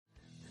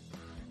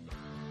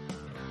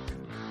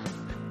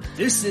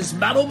This is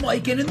Metal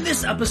Mike, and in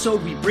this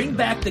episode, we bring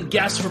back the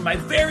guest from my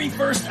very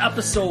first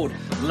episode,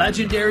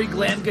 legendary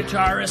glam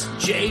guitarist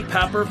Jay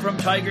Pepper from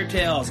Tiger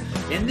Tails.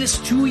 In this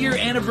 2-year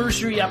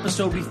anniversary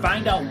episode, we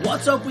find out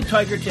what's up with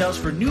Tiger Tails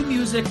for new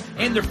music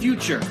and their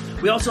future.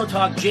 We also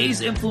talk Jay's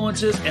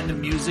influences and the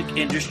music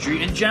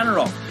industry in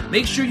general.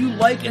 Make sure you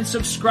like and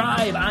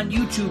subscribe on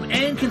YouTube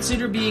and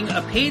consider being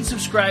a paid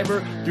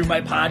subscriber through my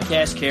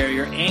podcast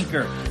carrier,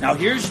 Anchor. Now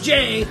here's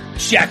Jay.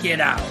 Check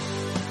it out.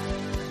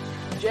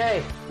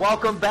 Jay,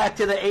 welcome back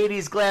to the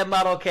 80s Glam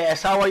Metal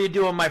Cast. How are you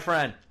doing, my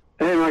friend?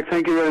 Hey, Mike,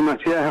 thank you very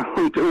much. Yeah,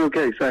 I'm doing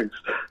okay, thanks.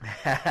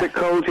 A bit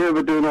cold here,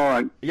 but doing all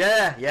right.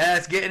 Yeah,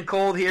 it's getting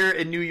cold here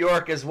in New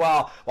York as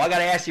well. Well, I got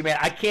to ask you, man,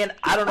 I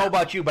don't know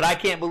about you, but I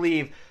can't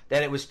believe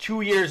that it was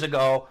 2 years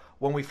ago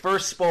when we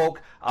first spoke.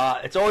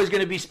 It's always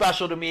going to be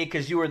special to me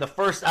because you were the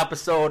first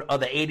episode of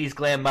the 80s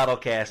Glam Metal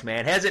Cast,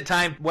 man. Hasn't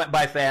time went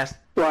by fast?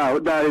 Wow,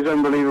 that is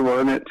unbelievable,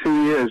 isn't it?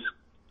 2 years.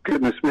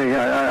 Goodness me,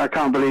 I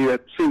can't believe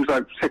it. Seems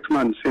like 6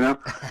 months, you know?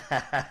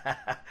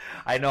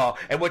 I know.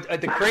 And what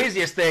the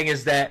craziest thing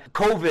is that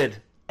COVID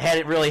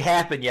hadn't really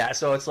happened yet.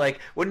 So it's like,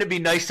 wouldn't it be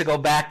nice to go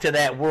back to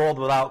that world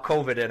without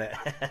COVID in it?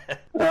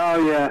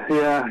 Oh,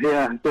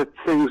 yeah. But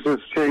things have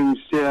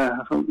changed,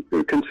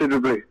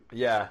 considerably.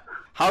 Yeah.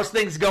 How's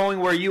things going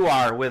where you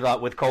are with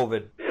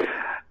COVID?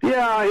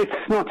 Yeah,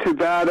 it's not too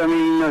bad. I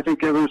mean, I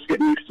think everyone's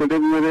getting used to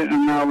living with it,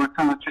 and now we're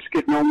kind of just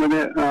getting on with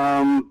it.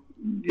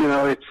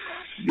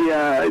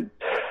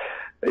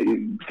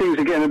 Things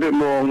are getting a bit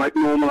more like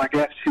normal, I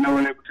guess. You know,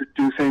 we're able to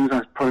do things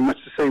probably much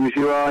the same as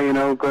you are, you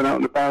know, going out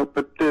and about,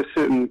 but there's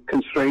certain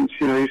constraints,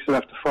 you know, you still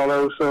have to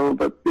follow. So,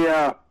 but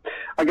yeah,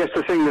 I guess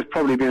the thing that's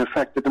probably been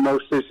affected the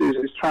most is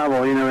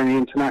travel, you know, any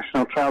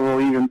international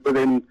travel, even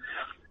within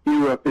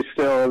Europe, is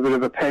still a bit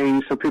of a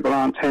pain, so people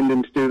aren't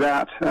tending to do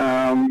that.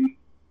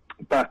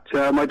 But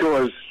my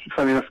daughter's,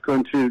 funny enough,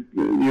 going to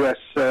the US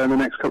in the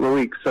next couple of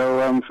weeks,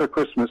 so for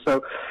Christmas.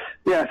 So,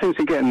 yeah, things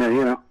are getting there,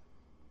 you know.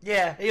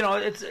 Yeah, you know,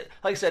 it's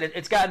like I said,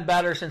 it's gotten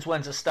better since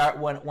when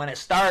it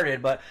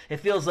started, but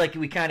it feels like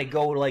we kind of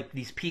go to like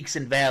these peaks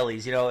and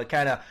valleys. You know, it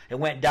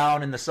went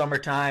down in the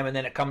summertime, and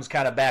then it comes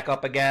kind of back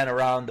up again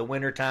around the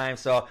wintertime.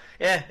 So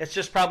yeah, it's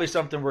just probably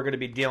something we're going to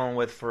be dealing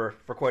with for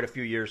quite a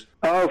few years.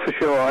 Oh, for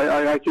sure.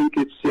 I think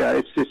it's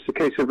a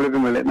case of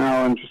living with it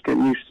now and just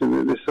getting used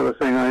to this sort of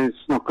thing. It's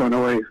not going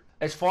away.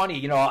 It's funny,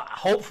 you know,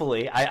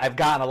 hopefully I've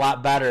gotten a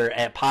lot better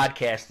at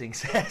podcasting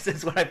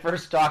since when I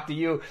first talked to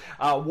you.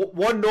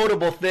 One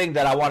notable thing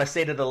that I want to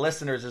say to the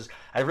listeners is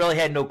I really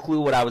had no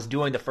clue what I was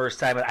doing the first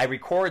time. And I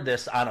record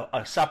this on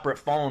a separate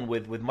phone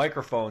with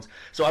microphones.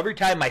 So every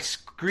time my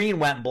screen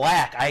went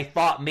black, I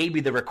thought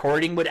maybe the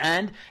recording would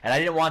end, and I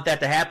didn't want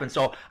that to happen.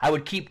 So I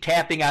would keep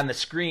tapping on the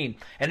screen.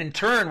 And in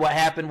turn, what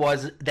happened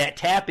was that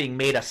tapping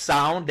made a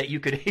sound that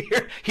you could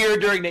hear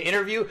during the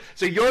interview.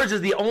 So yours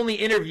is the only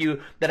interview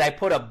that I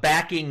put a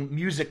backing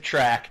music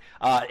track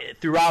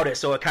throughout it,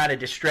 so it kind of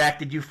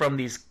distracted you from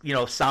these, you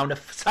know,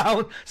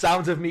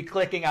 sounds of me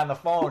clicking on the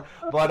phone.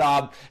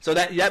 But so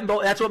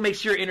that's what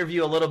makes your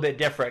interview a little bit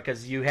different,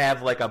 because you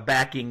have like a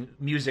backing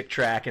music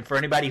track. And for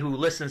anybody who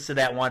listens to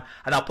that one,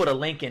 and I'll put a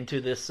link into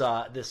this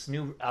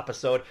new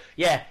episode.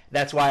 Yeah,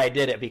 that's why I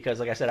did it, because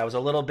like I said, I was a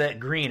little bit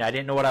green. I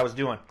didn't know what I was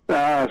doing.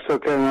 It's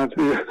okay.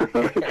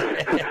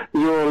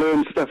 You all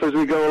learn stuff as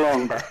we go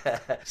along.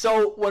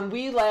 So when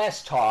we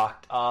last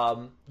talked,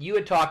 you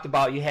had talked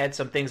about you had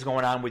some things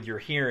going on with your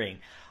hearing.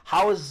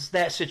 How is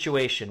that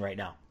situation right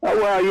now?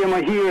 Well, yeah,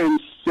 my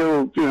hearing's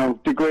still, you know,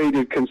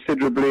 degraded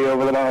considerably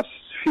over the last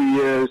few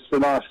years. The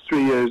last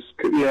 3 years,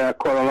 yeah,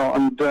 quite a lot.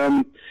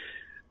 And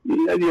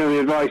you know, the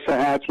advice I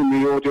had from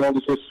the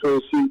audiologist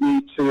was you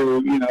need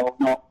to, you know,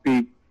 not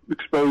be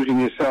exposing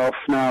yourself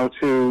now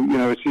to, you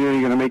know, it's really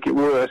going to make it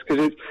worse,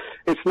 because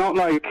it's not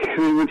like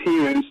with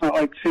hearing, it's not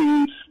like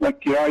things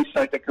like your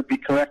eyesight that could be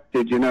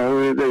corrected, you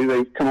know,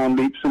 they come on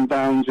leaps and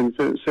bounds and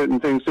certain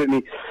things,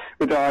 certainly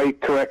with eye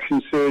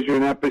correction surgery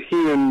and that, but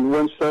hearing,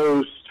 once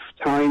those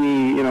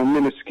tiny, you know,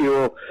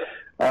 minuscule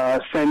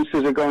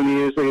sensors are gone,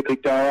 years they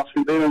die off,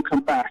 and they don't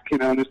come back, you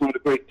know, and there's not a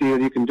great deal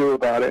you can do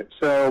about it.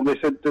 So they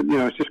said that, you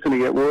know, it's just going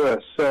to get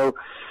worse. So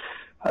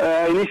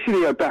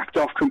initially I backed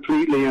off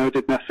completely, you know,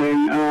 did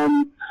nothing,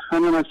 and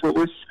then I thought,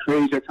 well, this is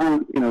crazy, I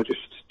can't, you know, just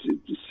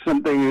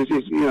something is,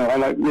 you know, I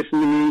like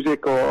listening to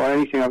music or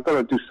anything, I've got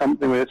to do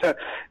something with it. So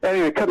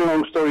anyway, cut a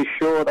long story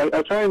short,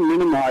 I try and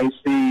minimize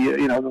the,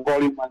 you know, the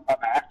volume I'm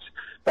at,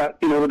 but,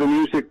 you know, with the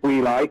music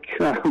we like,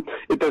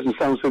 it doesn't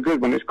sound so good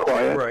when it's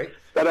quiet. Right.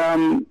 But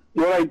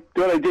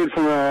what I did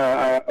from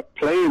a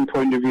playing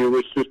point of view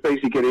was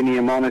basically get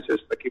in-ear monitors,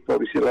 like you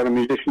probably see a lot of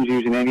musicians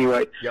using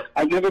anyway. Yep.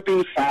 I've never been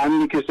a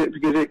fan because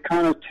it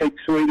kind of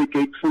takes away the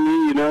gig for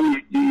me. You know,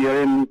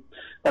 you're in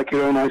like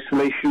your own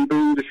isolation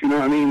booth, if you know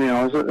what I mean. You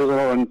know, there's a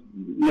lot of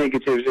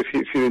negatives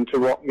if you're into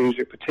rock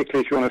music,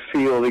 particularly if you want to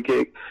feel the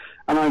gig.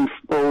 And I'm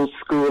old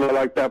school. I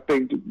like that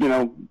big, you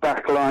know,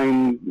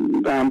 backline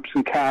amps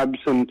and cabs,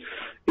 and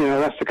you know,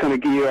 that's the kind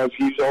of gear I've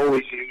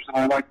always used, and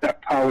I like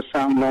that power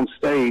sound on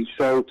stage.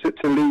 So to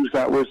lose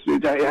that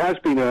it has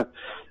been a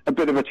a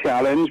bit of a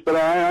challenge, but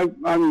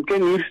I'm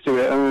getting used to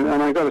it,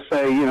 and I got to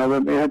say, you know,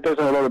 it does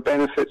have a lot of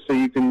benefits. So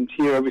you can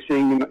hear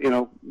everything, you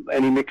know,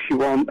 any mix you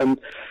want, and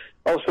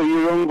also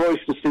your own voice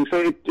and things.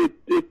 So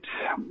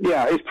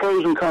it's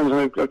pros and cons,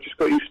 and I've just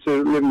got used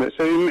to living with it.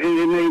 So it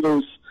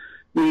enables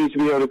me to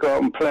be able to go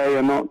out and play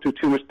and not do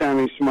too much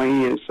damage to my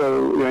ears.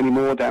 So, you know, any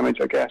more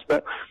damage, I guess.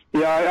 But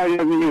yeah, I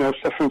am, you know,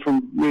 suffering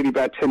from really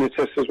bad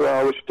tinnitus as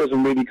well, which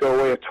doesn't really go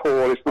away at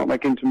all. It's not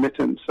like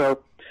intermittent. So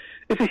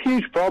it's a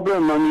huge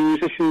problem. I mean,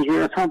 musicians,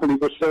 I can't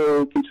believe we're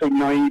so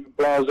naive and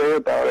blasé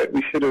about it.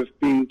 We should have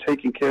been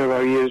taking care of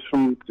our ears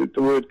from the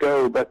word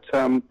go, but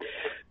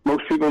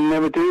most people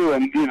never do.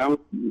 And, you know,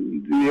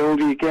 the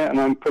older you get,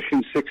 and I'm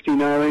pushing 60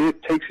 now,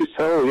 it takes its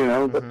toll, you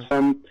know.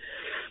 Mm-hmm. But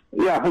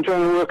yeah, I'm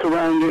trying to work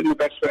around it in the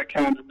best way I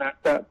can, and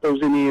that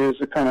those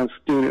in-ears are kind of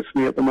doing it for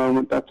me at the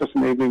moment. That doesn't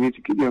enable me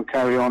to, you know,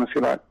 carry on, if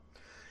you like.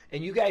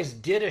 And you guys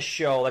did a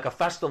show, like a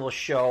festival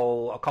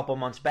show, a couple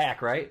months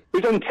back, right?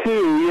 We've done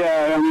two,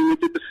 yeah. I mean, we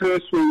did the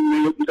first one,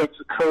 we opened up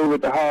to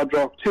COVID, the Hard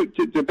Rock.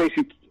 They're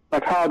basically,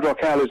 like, Hard Rock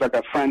Hell is like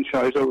a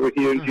franchise over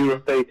here in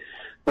Europe. They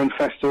run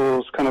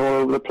festivals kind of all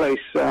over the place,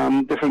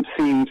 different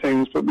theme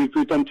things, but we've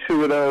done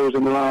two of those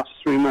in the last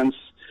 3 months.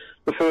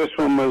 The first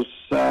one was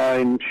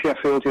in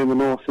Sheffield, here in the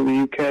north of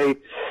the UK.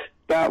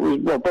 That was,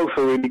 well, both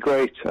were really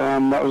great.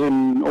 That was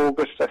in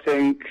August, I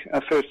think.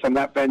 First time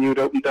that venue had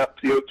opened up,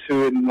 the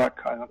O2, in like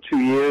 2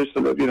 years.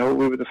 So that, you know,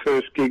 we were the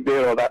first gig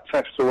there, or that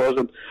festival was,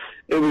 and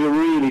it was a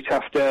really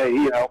tough day.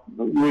 You know,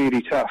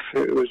 really tough.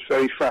 It was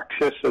very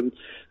fractious, and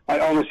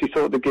I honestly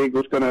thought the gig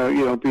was going to,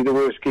 you know, be the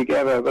worst gig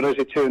ever. But as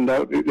it turned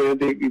out,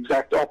 the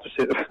exact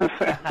opposite.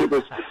 It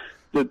was.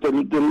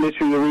 Literally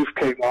the roof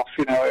came off.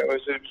 You know, it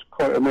was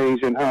quite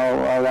amazing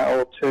how that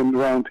all turned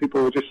around.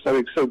 People were just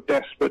so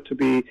desperate to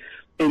be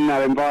in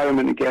that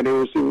environment again. It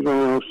was one of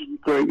those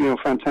great, you know,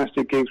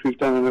 fantastic gigs we've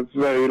done in a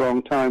very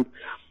long time.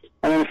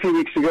 And then a few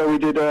weeks ago we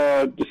did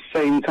the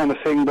same kind of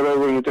thing, but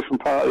over in a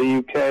different part of the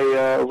UK,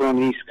 over on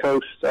the East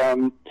Coast. Yeah,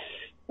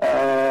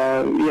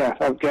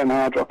 again,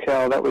 Hard Rock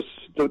Hell. That was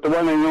the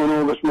one in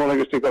August, more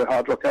like they got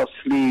Hard Rock Hell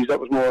Sleaze.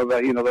 That was more of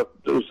a, you know,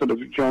 those sort of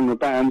genre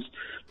bands.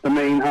 The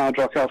main Hard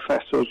Rock Hell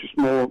Festival was just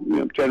more, you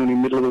know, generally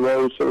middle of the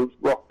road sort of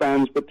rock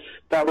bands, but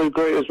that was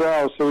great as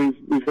well. So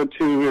we've had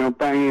two, you know,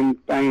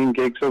 banging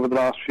gigs over the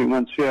last few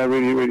months. Yeah,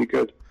 really, really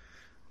good.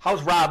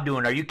 How's Rob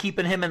doing? Are you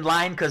keeping him in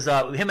line? Because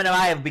him and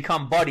I have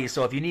become buddies.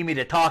 So if you need me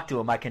to talk to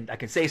him, I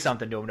can say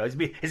something to him.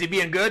 Is he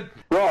being good?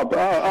 Rob?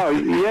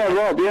 Yeah,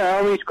 Rob. Yeah,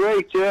 I mean, he's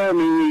great. Yeah, I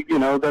mean, you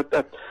know,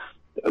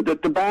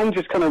 the band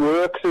just kind of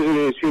works as it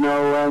is. You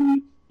know,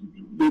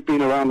 we've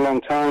been around a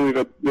long time. We've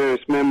got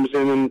various members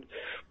in, and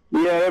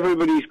yeah,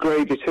 everybody's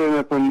great. They turn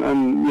up,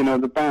 and you know,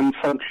 the band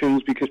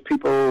functions because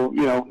people,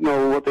 you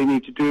know what they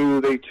need to do.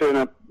 They turn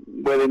up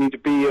where they need to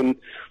be, and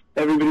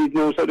everybody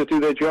knows how to do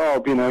their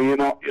job. You know, you're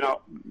not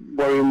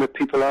worrying what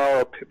people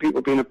are or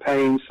people being a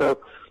pain. So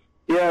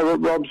yeah,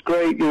 Rob's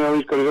great. You know,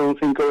 he's got his own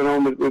thing going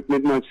on with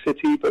Midnight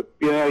City. But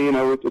yeah, you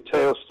know, with the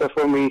tail stuff,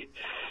 when we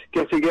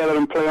get together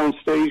and play on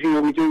stage, you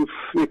know,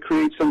 we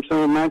create some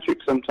sort of magic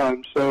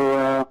sometimes.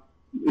 So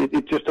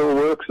it just all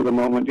works at the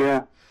moment.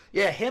 Yeah.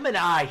 Yeah, him and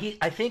I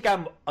think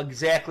I'm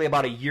exactly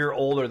about a year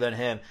older than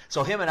him.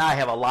 So him and I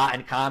have a lot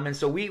in common.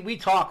 So we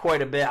talk quite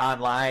a bit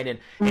online, and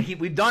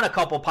we've done a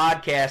couple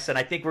podcasts, and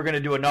I think we're going to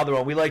do another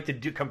one. We like to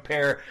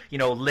compare, you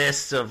know,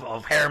 lists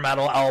of hair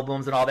metal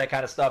albums and all that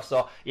kind of stuff.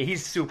 So yeah,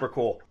 he's super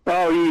cool.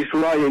 Oh, he's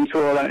right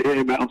into all that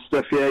hair metal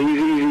stuff. Yeah, he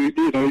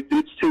you know,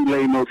 it's too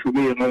lame for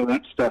me and all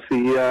that stuff.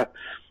 Yeah,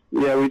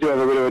 we do have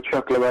a bit of a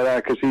chuckle about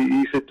that because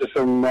he's into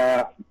some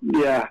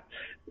yeah.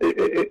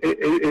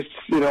 It's,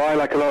 you know, I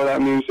like a lot of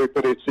that music,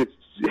 but it's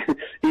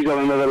he's on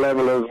another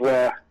level of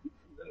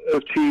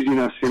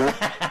cheesiness, you know.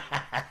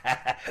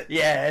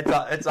 Yeah,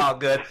 it's all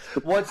good.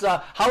 What's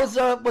been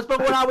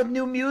going on with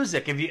new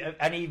music? Have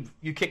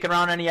you kicking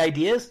around any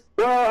ideas?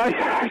 Well,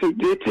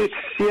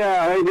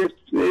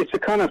 it's a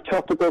kind of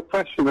topical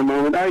question at the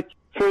moment.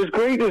 For as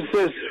great as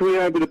we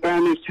are with the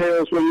band as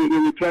Tales when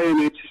we play, and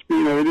it's,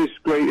 you know, it is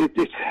great.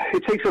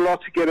 It takes a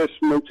lot to get us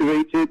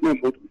motivated, and,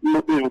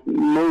 you know,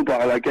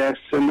 mobile, I guess,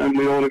 and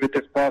we all live in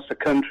different parts of the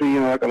country, you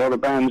know, like a lot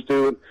of bands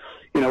do. And,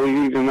 you know,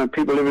 we even have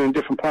people living in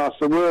different parts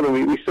of the world,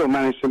 and we still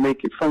manage to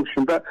make it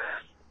function. But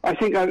I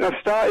think I've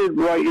started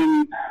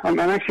writing. I'm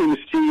actually in the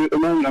studio at the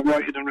moment. I'm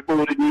writing and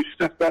recording new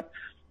stuff, but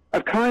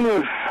I've kind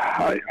of,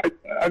 I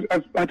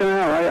don't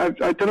know.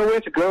 I don't know where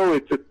to go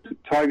with the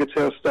Tiger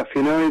Tail stuff.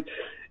 You know,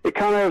 it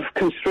kind of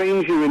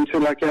constrains you into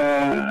like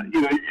a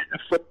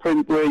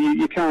footprint where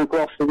you can't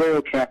go off the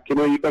rail track. You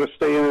know, you've got to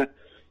stay in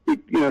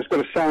it's got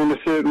to sound a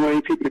certain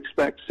way. People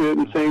expect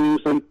certain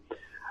things, and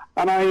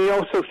I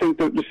also think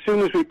that as soon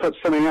as we put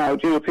something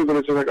out, you know, people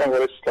are just like, oh,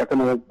 well, it's like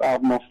another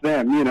album off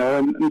them, you know,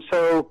 and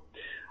so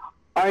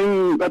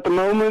I'm at the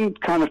moment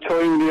kind of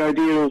toying with the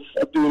idea of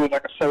doing it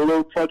like a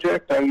solo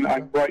project. I'm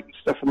writing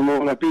stuff at the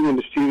moment. I've been in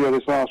the studio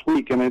this last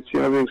week, and it's, you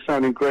know, everything's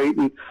sounding great,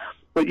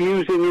 but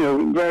using, you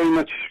know, very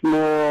much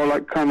more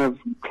like kind of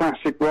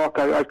classic rock.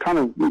 I've kind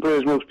of,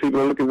 whereas most people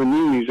are looking for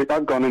new music,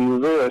 I've gone in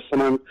reverse,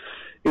 and I'm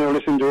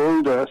listen to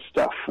older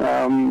stuff.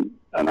 And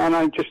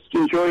I'm just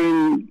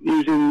enjoying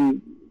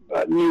using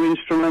new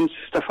instruments,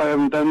 stuff I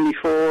haven't done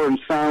before, and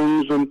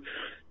sounds, and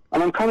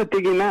I'm kind of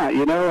digging that,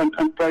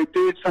 and by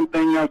doing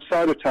something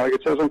outside of Tiger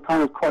Tales, I'm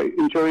kind of quite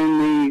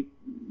enjoying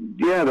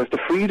the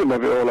freedom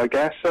of it all, I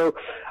guess. So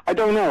I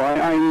don't know.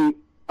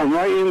 I'm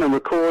writing, I'm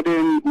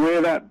recording,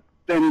 where that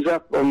ends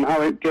up and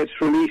how it gets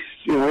released,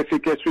 if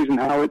it gets released and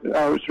how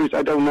it's released,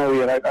 I don't know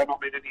yet. I've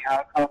not made any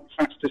hard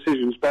fast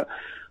decisions, but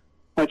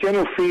my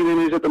general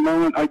feeling is at the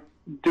moment,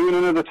 doing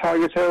another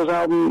Tiger Tales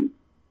album,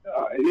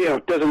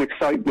 doesn't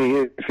excite me,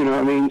 if you know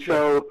what I mean.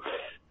 So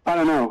I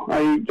don't know.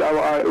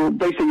 I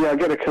basically I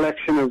get a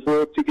collection of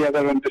work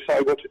together and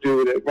decide what to do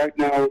with it. Right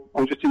now,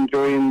 I'm just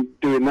enjoying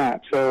doing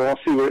that. So I'll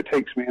see where it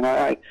takes me, and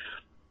I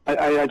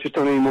just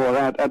don't need more of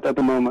that at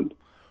the moment.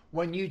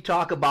 When you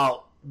talk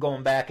about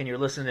going back and you're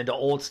listening to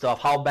old stuff,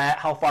 how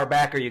far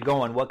back are you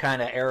going? What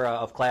kind of era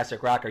of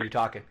classic rock are you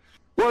talking?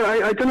 Well,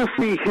 I don't know if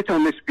we hit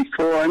on this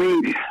before. I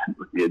mean,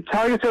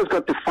 Tiger Tales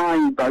got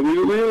defined by,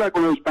 we were like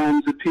one of those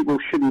bands that people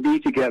shouldn't be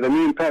together.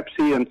 Me and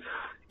Pepsi, and,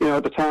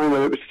 at the time,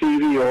 whether it was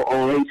Stevie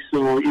or Ace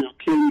or,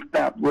 King,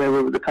 that where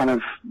we were the kind of,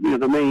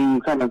 the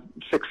main kind of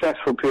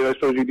successful period, I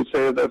suppose you could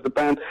say, of the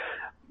band.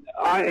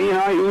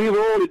 We were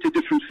all into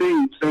different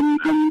things,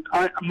 and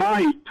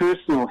my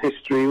personal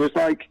history was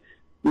like,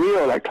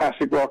 real like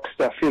classic rock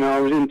stuff, I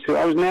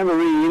was never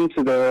really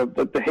into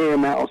the hair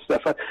metal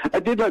stuff. I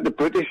did like the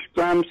British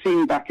glam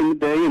scene back in the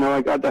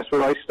day, that's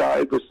where I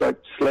started, was like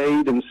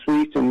Slade and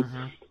Sweet, and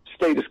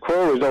Status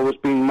Quo has always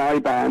been my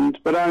band,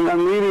 but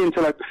I'm really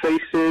into like the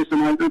Faces,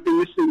 and I've been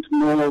listening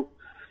to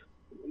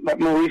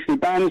more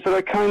recent bands that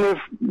I kind of,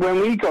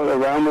 when we got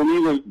around, when we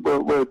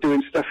were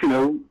doing stuff,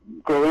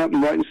 growing up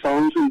and writing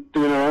songs and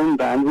doing our own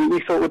band, we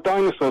thought the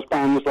Dinosaurs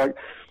band was like,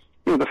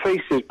 the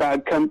Faces,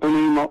 Bad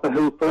Company, Not the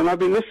Hooper, and I've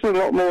been listening a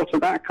lot more to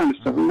that kind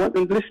of stuff, and I've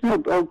been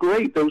listening to how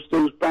great those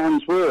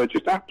bands were,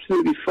 just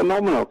absolutely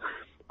phenomenal.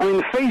 I mean,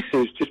 the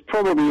Faces, just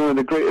probably one of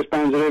the greatest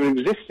bands that ever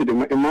existed,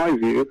 in my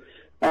view,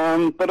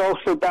 but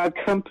also Bad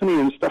Company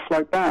and stuff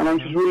like that, and I'm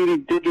just really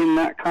digging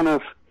that kind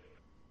of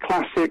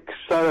classic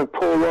sort of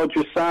Paul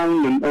Rodgers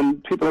sound,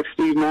 and people like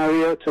Steve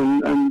Marriott,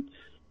 and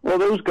all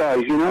those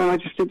guys, and I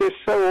just think they're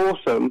so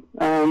awesome,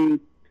 and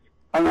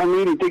I'm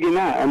really digging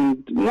that,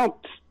 and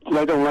not...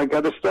 I don't like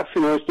other stuff,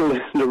 I still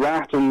listen to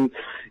Rat and,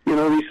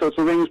 these sorts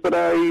of things, but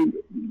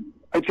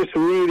I just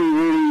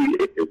really,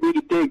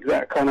 really dig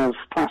that kind of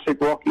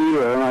classic rock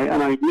era,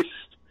 and I missed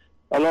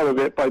a lot of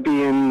it by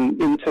being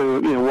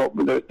into, what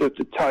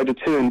the tide had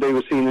turned. They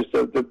were seen as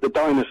the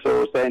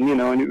dinosaurs then,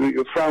 and you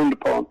were frowned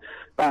upon.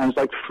 Bands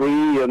like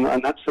Free and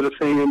that sort of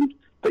thing,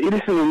 but you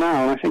listen to them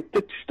now, and I think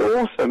they're just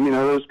awesome,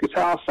 those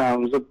guitar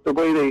sounds, the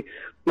way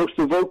most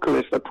of the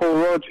vocalists, like Paul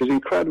Rodgers,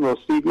 incredible,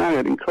 Steve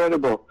Marriott,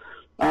 incredible.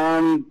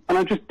 And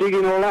I'm just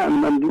digging all that,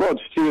 and Rod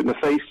Stewart and the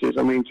Faces,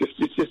 I mean,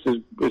 it's just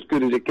as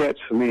good as it gets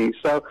for me.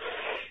 So,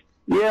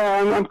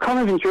 yeah, I'm kind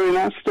of enjoying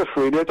that stuff,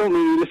 really. I don't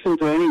really listen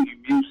to any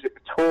music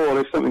at all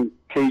if something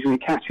occasionally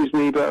catches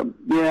me, but,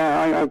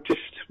 yeah, I'm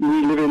just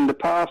reliving the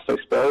past, I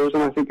suppose,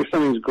 and I think if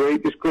something's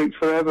great, it's great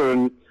forever,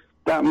 and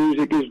that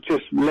music is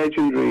just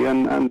legendary,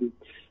 and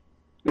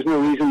there's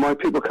no reason why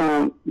people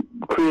can't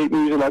create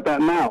music like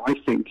that now, I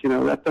think.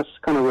 That's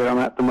kind of where I'm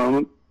at the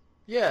moment.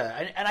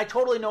 Yeah, and I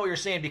totally know what you're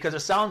saying, because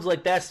it sounds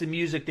like that's the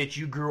music that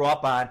you grew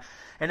up on,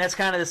 and that's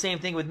kind of the same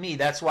thing with me.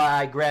 That's why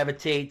I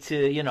gravitate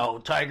to,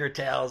 Tiger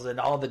Tales and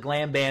all the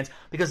glam bands,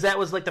 because that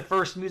was like the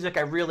first music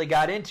I really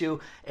got into,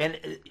 and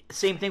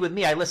same thing with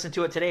me. I listen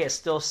to it today, it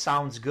still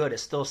sounds good, it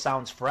still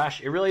sounds fresh.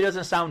 It really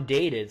doesn't sound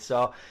dated,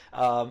 so,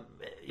 I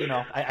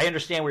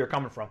understand where you're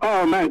coming from.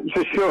 Oh, man,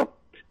 for sure.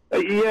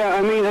 Yeah,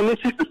 I mean, and this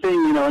is the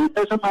thing, it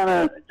doesn't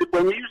matter,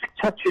 when music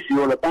touches you,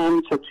 or a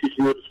band touches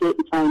you at a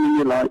certain time in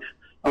your life,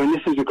 I mean,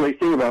 this is a great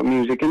thing about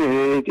music, and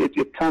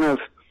it kind of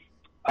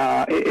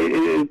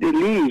it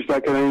leaves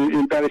like an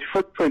embedded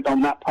footprint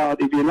on that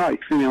part of your life,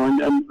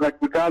 and like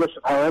regardless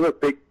of however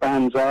big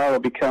bands are or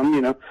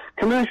become,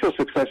 commercial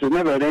success has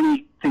never had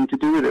anything to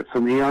do with it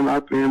for me.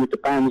 I've been with the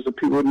bands that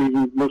people wouldn't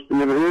even mostly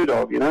never heard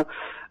of,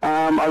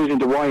 I was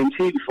into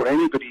Y&T before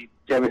anybody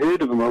ever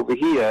heard of them over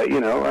here,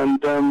 and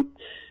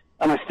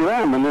I still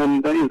am, and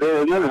then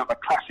they're another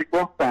classic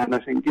rock band. I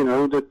think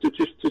they're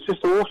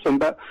just awesome,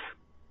 but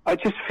I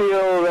just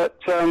feel that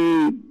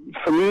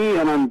for me,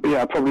 and I'm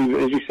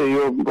probably, as you say,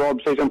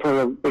 Rob says, I'm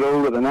probably a bit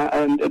older than that,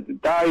 and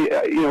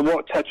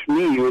what touched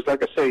me was,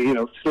 like I say,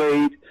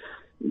 Slade,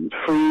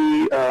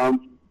 Free,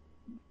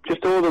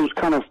 just all those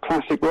kind of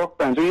classic rock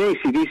bands. I mean,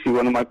 AC/DC,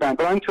 one of my bands,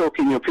 but I'm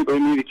talking, people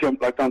who really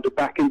jump like onto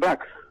Back in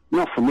Black.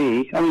 Not for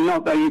me. I mean,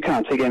 not that you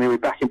can't take any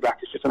Back in Black.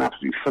 It's just an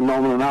absolutely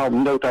phenomenal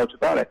album, no doubt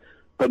about it.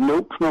 But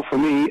nope, not for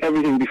me.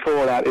 Everything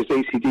before that is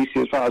AC/DC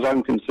as far as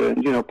I'm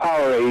concerned.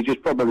 Power Age is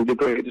probably the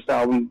greatest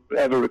album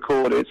ever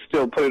recorded.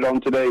 Still put it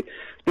on today.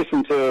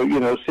 Listen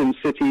to, Sin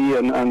City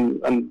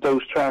and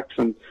those tracks,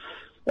 and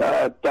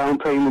Down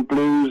Payment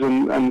Blues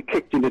and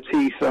Kicked in the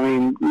Teeth. I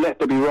mean, Let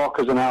There Be Rock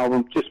as an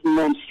album, just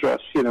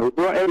monstrous,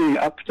 everything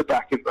up to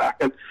Back in Black.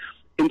 And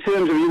in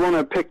terms of you want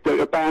to pick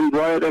a band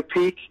right at their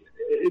peak,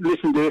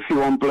 listened to If You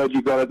Want Blood,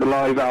 You Got It, the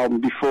live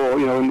album before,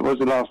 and it was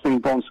the last thing,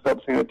 Bon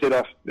Scott thing I did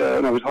after,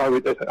 and it was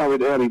Highway to Hell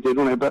he did,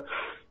 wasn't it? But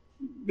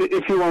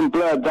If You Want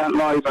Blood, that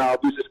live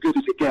album is as good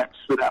as it gets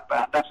with that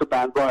band. That's a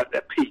band right at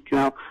their peak.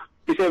 Now,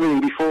 it's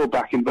everything before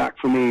Back in Black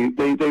for me.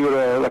 They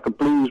were like a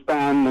blues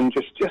band and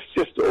just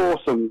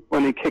awesome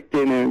when they kicked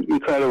in, and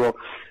incredible.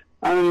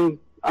 And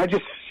I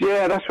just,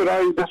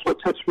 that's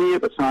what touched me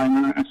at the time.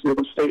 And I said,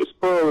 Status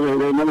Quo,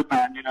 they're another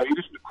band, you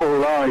listen to Core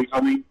Live.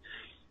 I mean,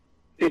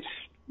 it's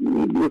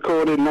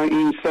recorded in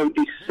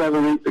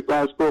 1977 at the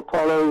Glasgow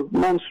Apollo,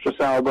 monstrous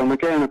album.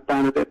 Again, a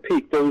band at their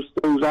peak. Those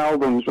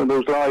albums, or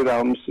those live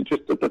albums,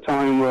 just at the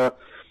time where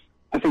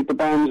I think the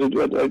bands,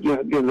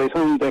 they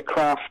honed their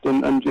craft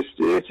and just,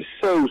 it's just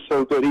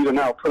so good. Even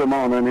now, put them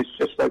on and it's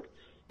just like,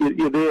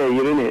 you're there,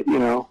 you're in it,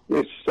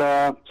 It's,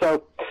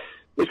 so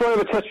it's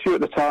whatever touched you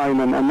at the time,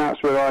 and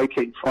that's where I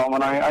came from.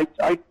 And I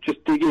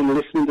just dig in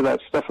listening to that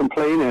stuff and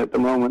playing it at the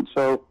moment.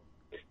 So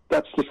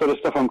that's the sort of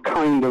stuff I'm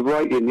kind of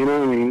writing, you know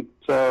what I mean?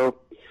 So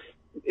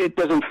it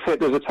doesn't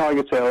fit as a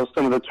Tiger Tail,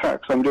 some of the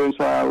tracks I'm doing,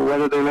 so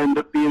whether they'll end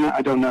up being that,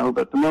 I don't know.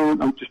 But at the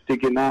moment, I'm just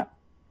digging that.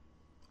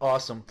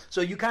 Awesome.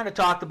 So you kind of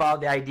talked about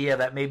the idea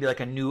that maybe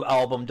like a new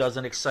album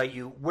doesn't excite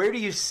you. Where do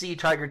you see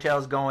Tiger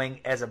Tails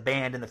going as a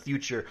band in the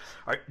future?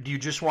 Do you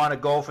just want to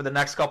go for the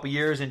next couple of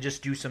years and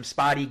just do some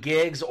spotty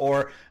gigs,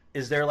 or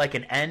is there like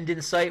an end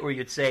in sight where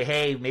you'd say,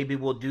 hey, maybe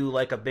we'll do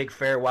like a big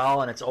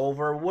farewell and it's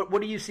over?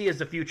 What do you see as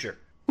the future?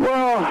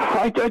 Well,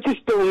 I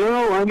just don't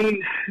know. I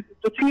mean,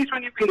 the thing is,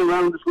 when you've been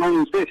around as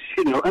long as this,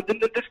 and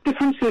the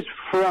difference is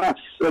for us,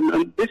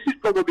 and this is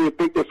probably a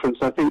big difference,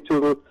 I think,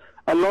 to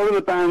a lot of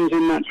the bands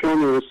in that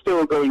genre are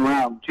still going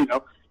around,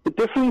 The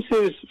difference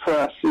is for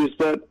us is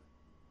that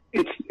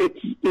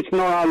it's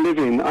not our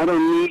living. I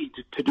don't need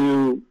to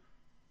do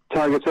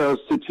Tiger Tails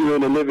to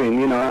earn a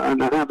living, and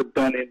I haven't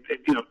done it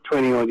in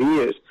 20 odd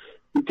years.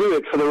 We do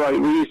it for the right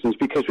reasons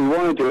because we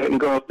want to do it and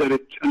go out there and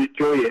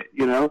enjoy it,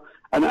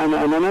 And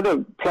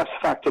another plus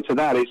factor to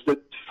that is that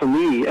for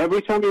me,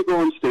 every time you go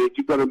on stage,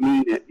 you've got to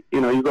mean it.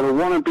 You've got to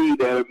want to be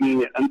there and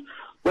mean it. And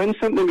when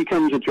something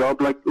becomes a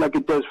job, like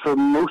it does for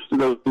most of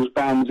those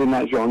bands in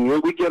that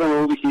genre, we get them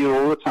over here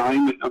all the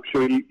time, and I'm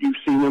sure you've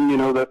seen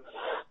them,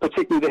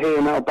 particularly the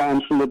hair metal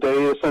bands from the day,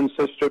 the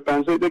Sunset Strip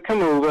bands, they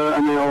come over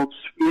and they'll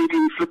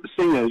maybe flip the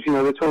singers,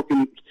 they're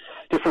talking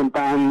different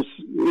bands,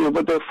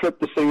 but they'll flip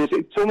the singers.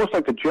 It's almost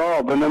like a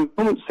job, and then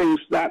one of the things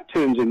that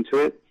turns into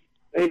it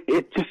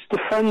just, the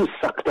fun's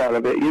sucked out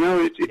of it,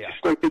 it's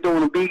just like they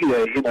don't want to be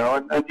there,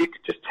 and you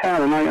could just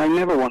tell, and I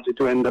never wanted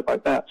to end up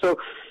like that. So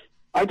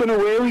I don't know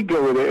where we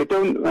go with it. I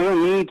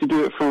don't need to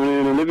do it from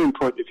a living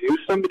point of view.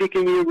 Somebody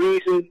give me a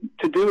reason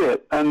to do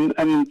it, and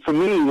for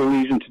me, the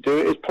reason to do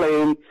it is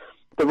playing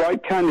the right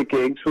kind of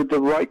gigs with the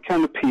right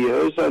kind of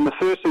peers. And the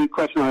first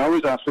question I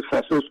always ask with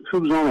festivals,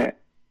 who's on it?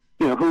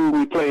 Who are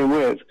we playing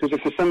with? Because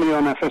if there's somebody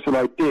on that festival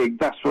I dig,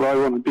 that's what I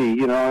want to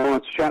be. I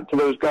want to chat to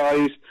those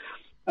guys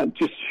and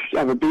just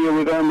have a beer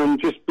with them and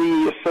just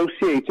be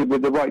associated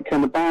with the right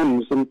kind of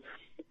bands. And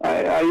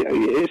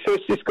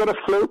it's got to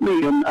float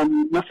me,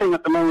 and nothing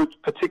at the moment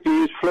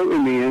particularly is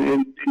floating me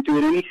in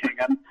doing anything.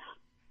 And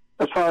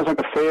as far as like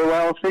a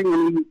farewell thing, I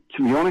mean,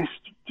 to be honest,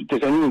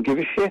 does anyone give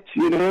a shit?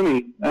 You know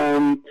what I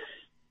mean?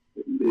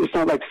 It's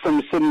not like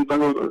some sudden,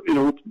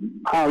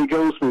 Harry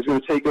Goldsmith's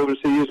going to take over and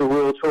say, here's a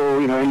world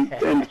tour, end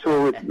the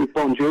tour with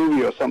Bon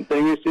Jovi or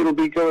something. It'll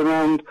be going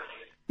around,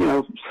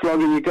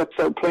 slugging your guts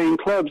out playing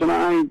clubs.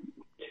 And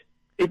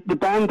the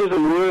band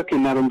doesn't work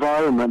in that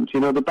environment.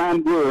 The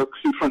band works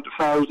in front of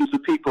thousands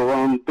of people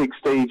on big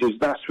stages.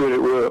 That's where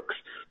it works.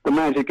 The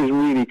magic is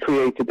really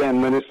created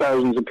then when there's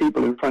thousands of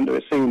people in front of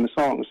it singing the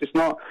songs. It's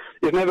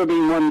never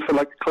been one for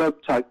like a club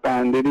type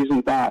band. It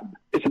isn't that.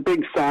 It's a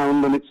big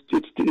sound and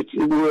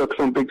it works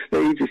on big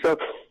stages. So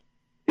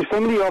if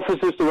somebody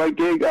offers us the right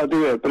gig, I'll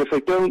do it. But if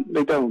they don't,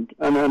 they don't.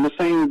 And the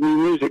same with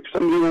new music. If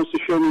somebody wants to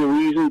show me a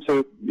reason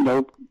to,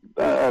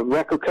 a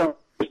record company,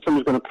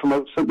 someone's going to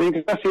promote something,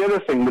 because that's the other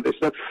thing with this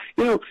stuff.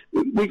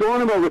 We go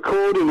on about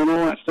recording and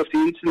all that stuff, the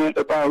internet,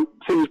 about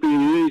things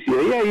being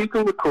easier. Yeah, you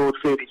can record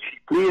fairly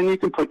cheaply and you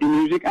can put your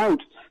music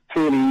out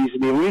fairly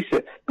easily and release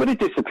it, but it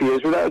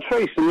disappears without a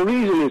trace. And the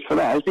reason is for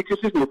that is because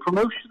there's no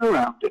promotion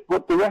around it.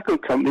 What the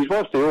record companies,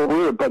 whilst they all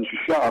were a bunch of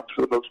sharks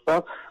for the most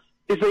part,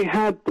 is they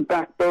had the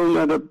backbone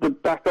and the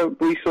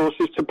backup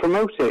resources to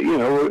promote it,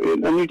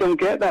 and you don't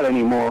get that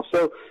anymore.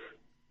 So,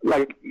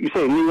 like you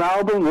say, a new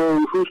album, well,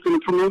 who's going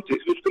to promote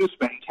it? Who's going to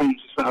spend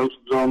tens of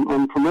thousands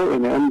on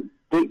promoting it? And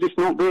it's just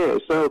not there.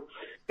 So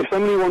if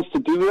somebody wants to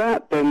do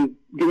that, then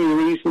give me a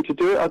reason to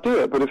do it, I'll do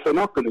it. But if they're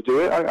not going to do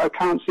it, I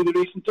can't see the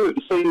reason to do it.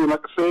 The same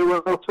like a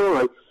farewell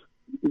tour.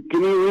 Give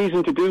me a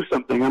reason to do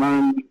something,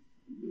 and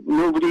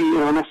nobody,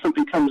 unless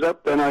something comes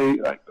up, then I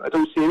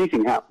don't see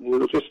anything happening.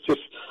 It'll just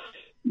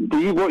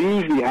what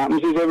usually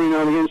happens is every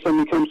now and again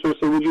somebody comes to us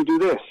and say, would you do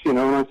this? And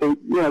I think,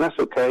 yeah, that's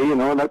okay.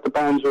 Like the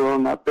bands are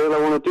on that bill, I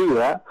want to do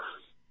that.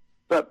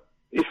 But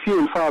it's few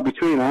and far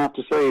between, I have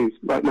to say,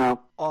 right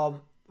now.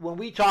 when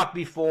we talked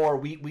before,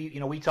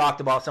 we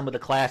talked about some of the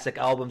classic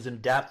albums in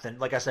depth, and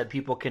like I said,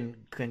 people can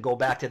go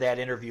back to that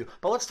interview.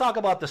 But let's talk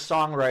about the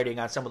songwriting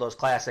on some of those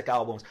classic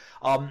albums.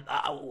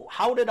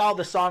 How did all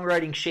the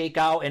songwriting shake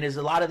out, and is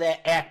a lot of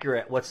that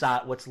accurate? What's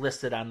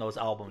listed on those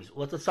albums?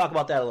 Let's talk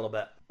about that a little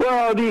bit.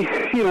 Well, the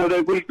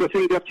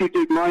thing after you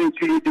did mine,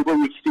 you did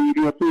one with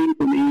Stevie, I think,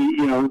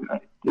 and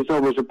there's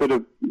always a bit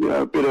of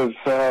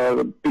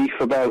beef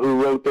about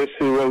who wrote this,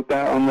 who wrote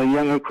that on the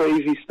Young and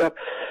Crazy stuff.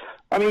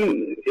 I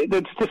mean,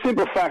 the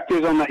simple fact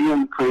is on that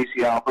Young and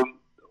Crazy album,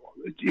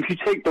 if you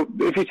take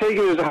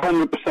it as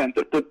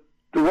 100%,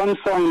 the one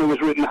song that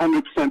was written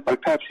 100% by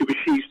Pepsi was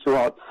She's Too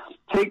Hot.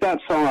 Take that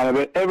song out of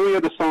it. Every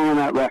other song on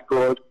that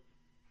record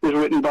was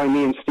written by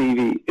me and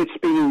Stevie. It's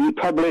been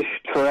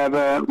published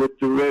forever with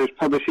the various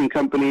publishing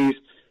companies.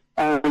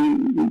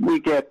 We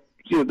get,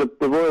 the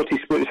royalty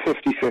split is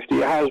 50-50.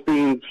 It has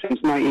been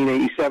since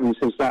 1987,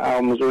 since that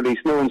album was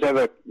released. No one's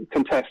ever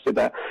contested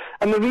that.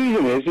 And the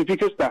reason is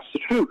because that's the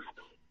truth.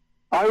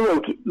 I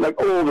wrote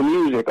all the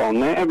music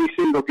on there, every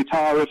single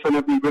guitar riff and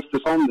every riff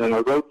that's on there I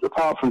wrote,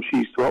 apart from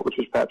She's Too Hot, which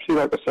was Pepsi,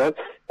 like I said.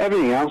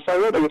 Everything else I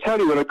wrote. I will tell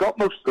you where I got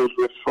most of those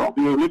riffs from.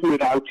 Living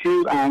Without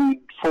You and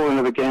Falling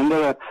Love Again.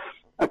 Like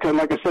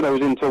I said, I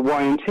was into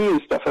Y&T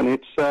and stuff, and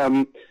it's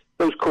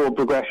those chord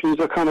progressions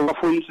are kind of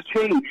often to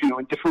change,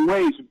 in different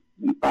ways,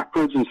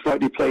 backwards and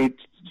slightly played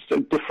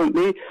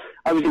differently.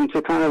 I was into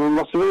kind of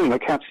lots of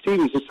like Cat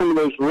Stevens, and some of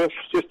those riffs,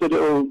 just a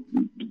little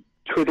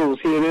twiddles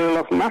here and there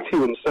off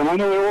Matthew and so I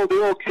know where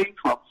they all came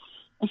from.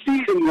 And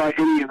Steve didn't write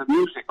any of the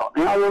music on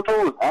it. I wrote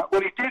all of that.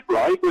 What he did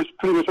write was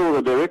pretty much all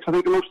the lyrics. I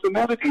think most of the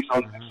melodies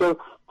on it. So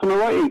from a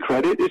writing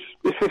credit, it's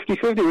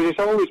 50-50, which it's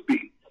always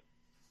been.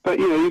 But,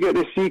 you get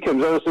this, he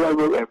comes out and says, I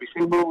wrote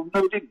everything. Well,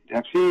 no, he didn't.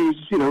 Actually,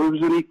 it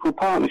was an equal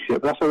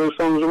partnership. That's how those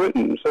songs are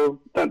written. So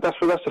that's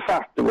the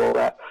fact of all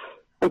that.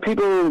 And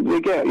people, they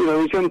get,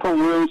 they jump on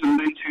words and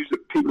issues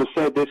that people have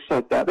said this,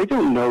 said that. They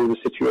don't know the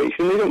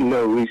situation. They don't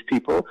know these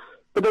people.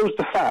 But those are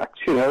the facts,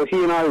 He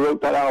and I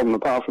wrote that album,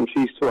 apart from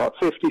She's Too Hot,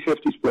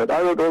 50-50 split.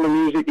 I wrote all the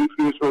music, he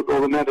wrote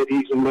all the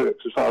melodies and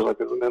lyrics, as far as I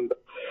can remember.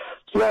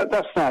 So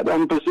that's that.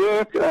 And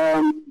Berserk,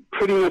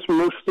 pretty much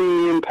mostly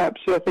me and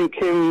Pepsi. I think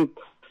Kim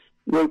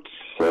wrote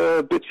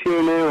bits here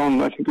and there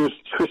on, I think it was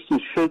Twist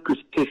and Shake was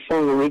his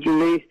song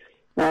originally.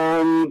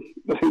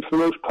 I think for the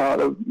most part,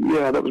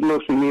 that was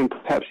mostly me and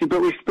Pepsi,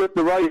 but we split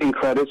the writing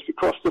credits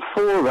across the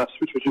four of us,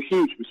 which was a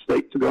huge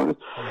mistake, to be honest.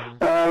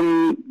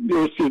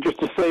 Just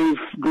to save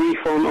grief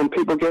on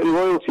people getting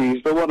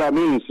royalties. But what that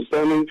means is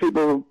that,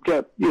 people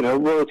get,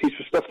 royalties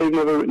for stuff they've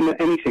never written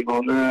anything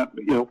on,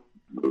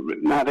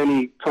 not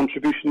any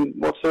contribution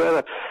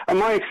whatsoever. And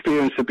my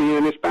experience of being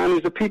in this band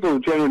is the people who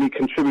generally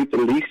contribute the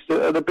least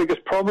are the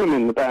biggest problem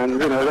in the band.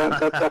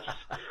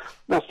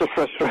 That's the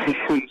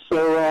frustration.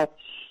 So,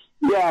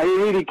 it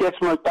really gets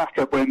my back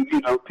up when,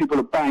 people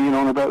are banging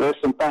on about this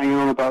and banging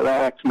on about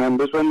their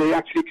ex-members when they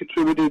actually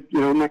contributed,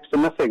 next to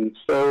nothing.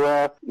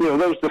 So,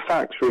 those are the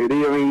facts,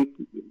 really.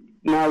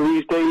 Now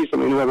these days,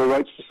 whoever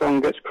writes the song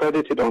gets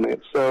credited on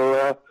it.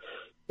 So,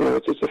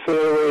 it's a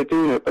fair way of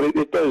doing it, but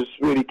it does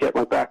really get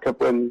my back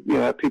up when,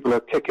 people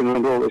are kicking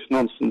around all this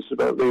nonsense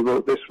about they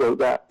wrote this, wrote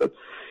that. But,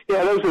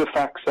 those are the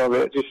facts of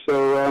it, just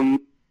so,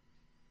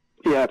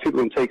 people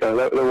can take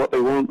out what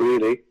they want,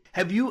 really.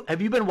 Have you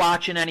been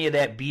watching any of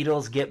that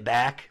Beatles Get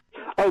Back?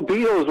 Oh,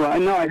 Beatles! Well,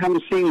 no, I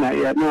haven't seen that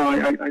yet. No,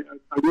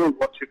 I will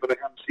watch it, but I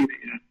haven't seen it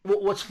yet.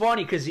 Well, what's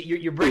funny because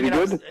you're bringing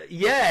up,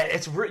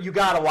 you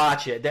got to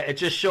watch it. It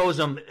just shows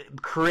them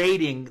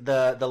creating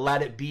the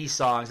Let It Be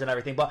songs and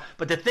everything. But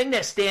the thing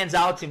that stands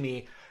out to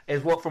me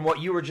is from what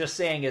you were just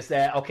saying is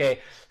that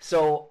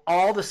so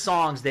all the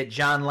songs that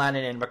John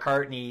Lennon and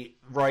McCartney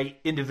write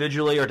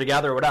individually or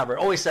together or whatever, it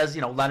always says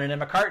Lennon and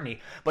McCartney.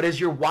 But as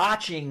you're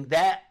watching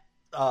that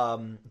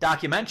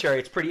documentary,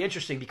 it's pretty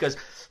interesting because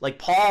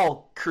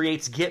Paul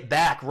creates Get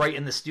Back right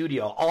in the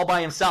studio all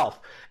by himself,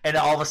 and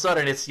all of a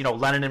sudden it's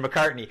Lennon and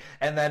McCartney,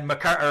 and then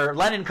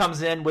Lennon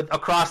comes in with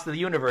Across the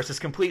Universe. It's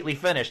completely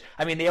finished.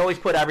 They always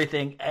put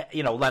everything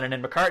Lennon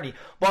and McCartney,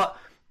 but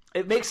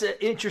it makes an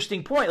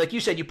interesting point. Like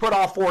you said, you put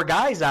all four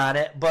guys on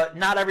it, but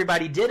not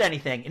everybody did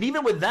anything. And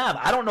even with them,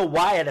 I don't know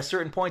why at a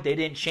certain point they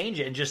didn't change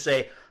it and just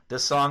say,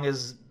 this song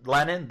is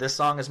Lennon, this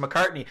song is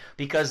McCartney,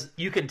 because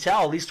you can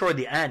tell, at least toward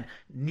the end,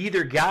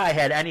 neither guy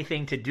had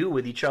anything to do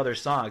with each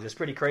other's songs. It's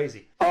pretty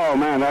crazy. Oh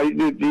man,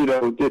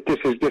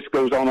 this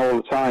goes on all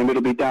the time.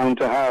 It'll be down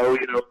to how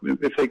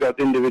if they got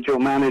individual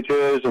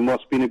managers and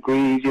what's been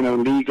agreed,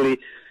 legally.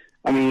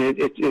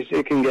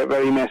 It can get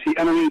very messy.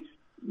 And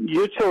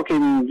you're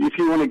talking, if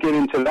you want to get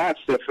into that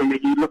stuff,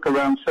 you look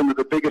around some of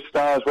the biggest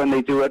stars when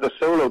they do other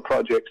solo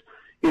projects.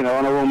 And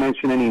I won't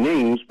mention any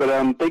names, but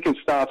they can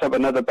start up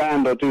another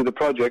band or do the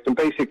project, and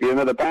basically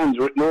another band's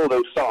written all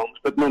those songs,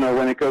 but when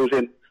it goes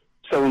in,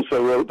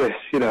 so-and-so wrote this,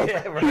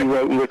 Yeah, right. He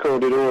wrote and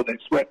recorded all this.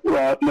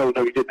 Well, no,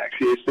 he didn't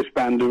actually. It's this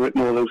band who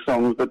written all those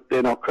songs, but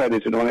they're not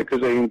credited on it because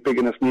they ain't big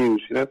enough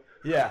news,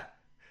 Yeah.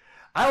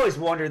 I always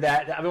wonder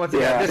that. I mean, once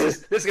again,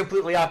 this is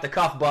completely off the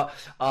cuff, but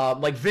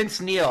like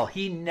Vince Neil,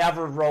 he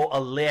never wrote a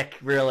lick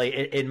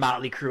really in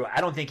Motley Crue.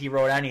 I don't think he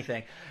wrote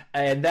anything.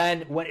 And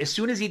then as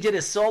soon as he did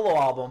his solo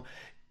album,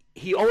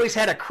 he always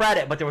had a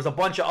credit, but there was a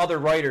bunch of other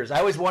writers. I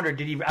always wondered,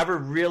 did he ever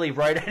really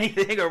write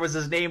anything, or was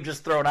his name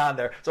just thrown on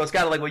there? So it's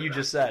kind of like what you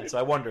just said. So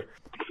I wonder.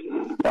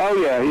 Oh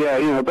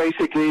yeah.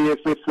 Basically, if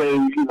they,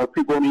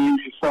 people want to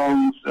use your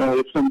songs,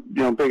 if some,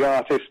 big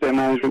artist, their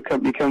management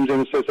company comes in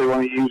and says they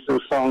want to use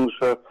those songs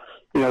for,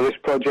 this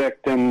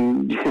project,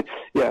 and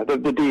yeah, the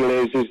deal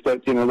is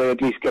that, they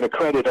at least get a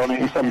credit on it,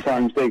 and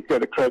sometimes they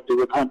get a credit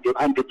with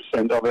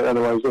 100% of it,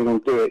 otherwise they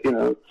don't do it,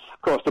 Of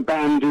course, the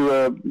band who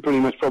are pretty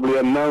much probably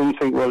unknown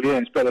think, well, yeah,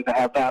 it's better to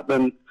have that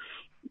than,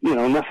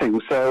 nothing.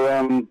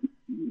 So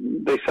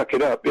they suck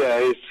it up.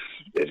 Yeah,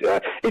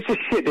 it's a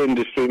shit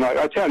industry, Mike,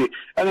 I tell you.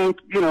 And then,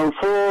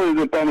 for all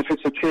the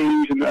benefits of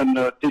change and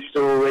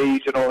digital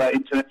age and all that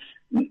internet,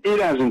 it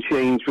hasn't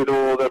changed with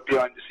all the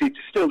behind the scenes.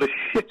 It's still the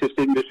shittest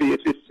industry.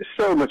 It's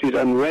so much is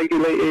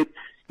unregulated.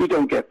 You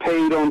don't get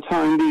paid on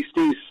time. These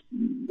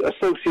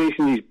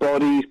associations, these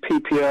bodies,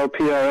 PPL,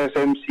 PRS,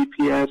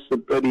 MCPS, the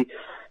bloody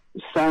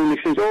sound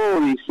exchange,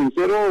 all these things,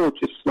 they're all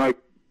just like,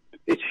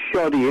 it's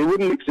shoddy. It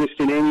wouldn't exist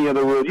in any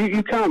other world.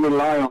 You can't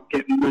rely on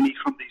getting money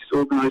from these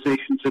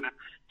organisations in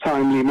a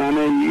timely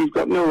manner. You've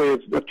got no way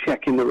of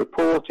checking the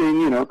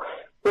reporting,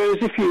 Whereas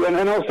if you,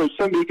 and also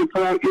somebody can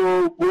put out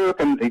your work,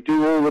 and they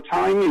do all the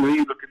time,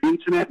 you look at the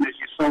internet and there's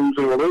your songs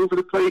are all over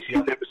the place,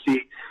 you never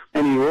see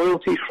any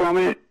royalties from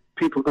it.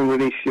 People can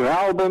release your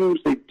albums,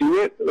 they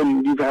do it,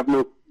 and you have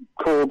no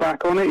call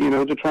back on it,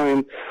 to try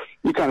and,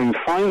 you can't even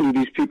find who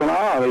these people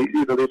are. They've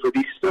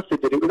released stuff, they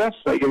did it with us,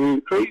 like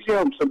a crazy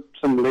album,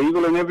 some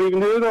label I never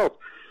even heard of.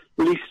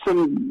 Released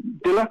some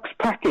deluxe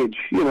package,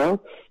 don't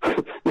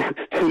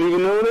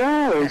even know they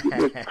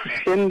are.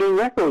 Crescendo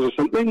Records or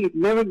something.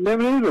 Never heard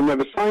of them.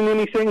 Never signed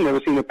anything.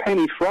 Never seen a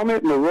penny from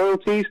it. No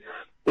royalties.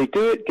 They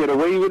do it, get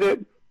away with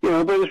it.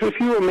 But if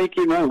you were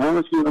making,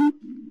 if you were an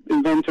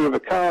inventor of a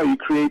car, you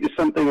created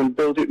something and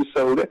built it and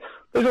sold it.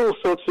 There's all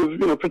sorts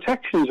of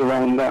protections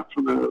around that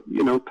from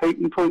a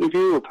patent point of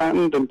view or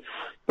patent,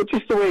 but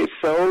just the way it's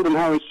sold and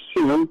how it's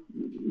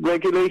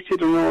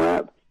regulated and all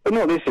that. But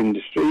not this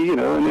industry,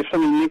 and if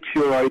somebody nicks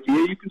your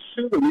idea, you can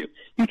sue them.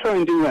 You try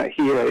and do that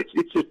here,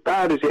 it's as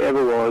bad as it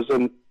ever was,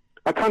 and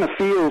I kind of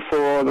feel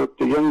for the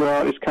younger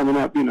artists coming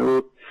up,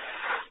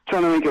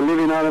 trying to make a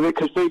living out of it,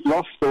 because they've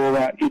lost all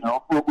that,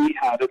 what we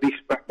had, at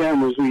least back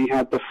then, was we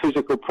had the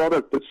physical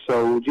product that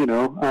sold,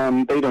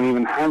 they don't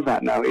even have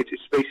that now. It's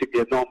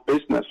basically a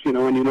non-business,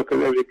 when you look at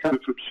everything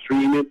coming from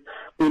streaming,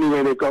 the only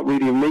way they've got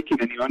really of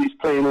making anyone is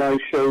playing live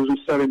shows and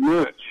selling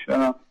merch.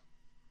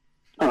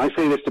 And I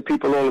say this to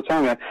people all the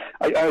time.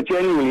 I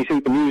genuinely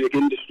think the music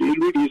industry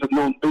really is a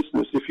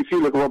non-business. If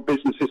you look at what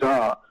businesses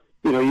are,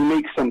 you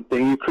make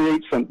something, you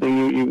create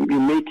something, you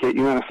make it,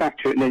 you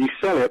manufacture it, and then you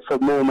sell it for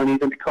more money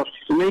than it costs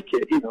you to make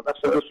it. That's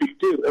what you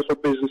do. That's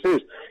what business is.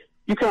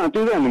 You can't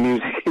do that in the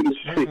music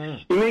industry.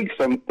 Mm-hmm. You make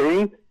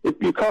something,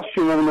 it costs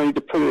you more money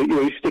to put it,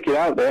 you stick it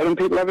out there, and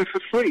people have it for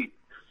free.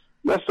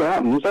 That's what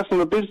happens. That's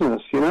not a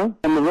business, And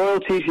the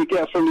royalties you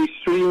get from these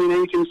streaming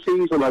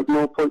agencies are like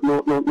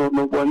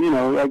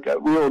 0.001, like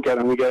we all get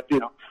them. We get,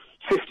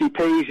 50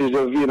 pages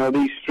of,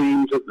 these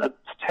streams,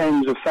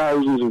 tens of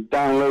thousands of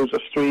downloads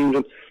of streams,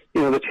 and,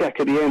 the check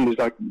at the end is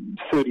like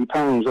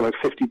 £30 or like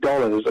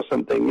 $50 or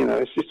something,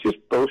 It's just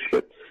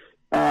bullshit.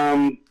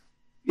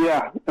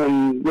 Yeah,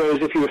 and whereas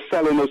if you were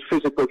selling those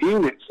physical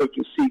units, such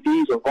as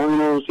CDs or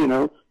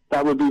vinyls,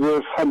 that would be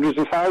worth hundreds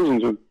of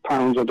thousands of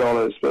pounds or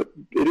dollars, but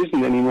it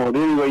isn't anymore. The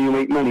only way you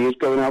make money is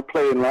going out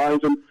playing live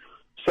and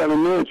selling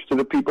merch to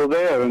the people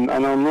there and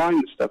online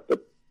and stuff.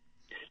 But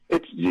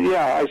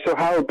so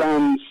how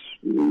bands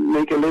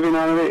make a living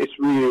out of it, it's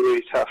really,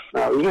 really tough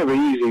now. It was never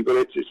easy, but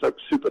it's like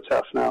super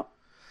tough now.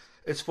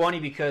 It's funny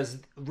because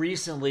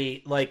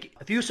recently, like,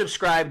 if you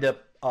subscribe to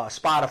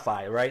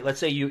Spotify, right? Let's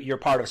say you're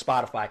part of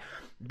Spotify.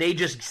 They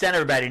just sent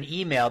everybody an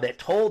email that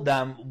told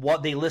them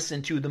what they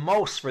listened to the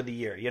most for the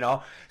year,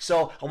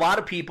 So a lot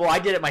of people, I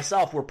did it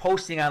myself, were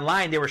posting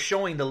online. They were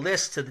showing the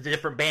list to the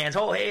different bands.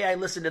 Oh, hey, I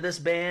listened to this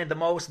band the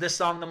most, this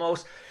song the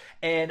most.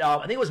 And I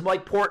think it was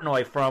Mike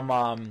Portnoy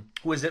from,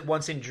 who was at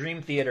once in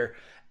Dream Theater.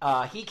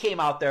 He came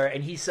out there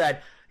and he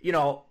said,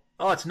 oh,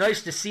 it's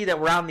nice to see that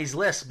we're on these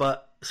lists,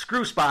 but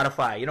screw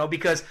Spotify,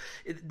 because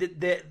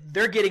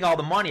they're getting all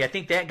the money. I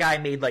think that guy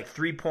made like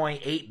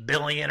 $3.8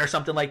 billion or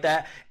something like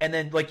that. And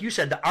then, like you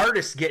said, the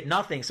artists get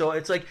nothing. So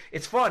it's like,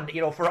 it's fun,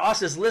 for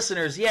us as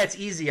listeners. Yeah, it's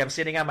easy. I'm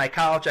sitting on my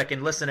couch. I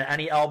can listen to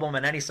any album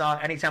and any song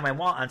anytime I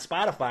want on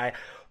Spotify.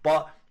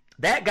 But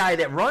that guy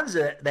that runs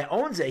it, that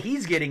owns it,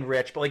 he's getting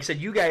rich. But like I said,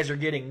 you guys are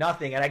getting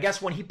nothing. And I guess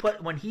when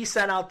he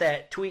sent out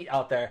that tweet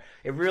out there,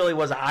 it really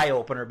was an eye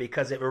opener,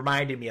 because it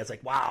reminded me. I was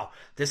like, wow,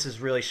 this is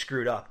really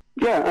screwed up.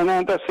 Yeah,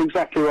 and that's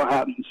exactly what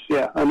happens.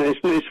 Yeah, and it's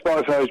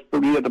Spotify is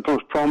probably the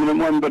most prominent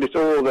one, but it's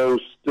all those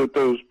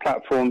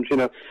platforms.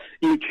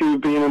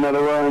 YouTube being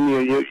another one.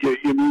 Your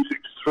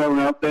music's thrown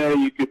out there.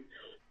 You could,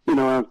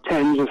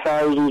 tens of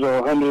thousands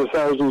or hundreds of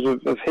thousands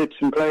of hits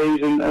and plays,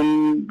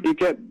 and you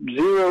get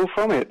zero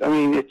from it. I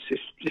mean, it's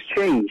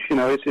change.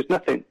 It's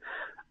nothing.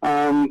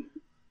 And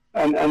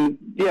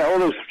yeah, all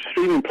those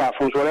streaming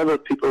platforms, whatever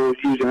people are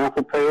using,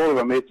 Apple Pay, all of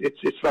them, it's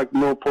like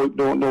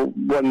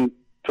 0.001%.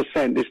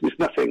 It's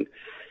nothing.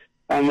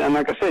 And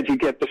like I said, you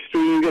get the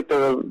stream, you get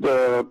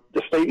the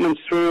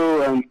statements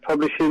through and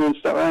publishing and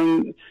stuff,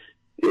 and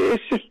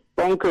it's just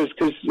bonkers,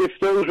 because if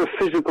those were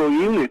physical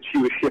units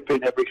you were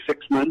shipping every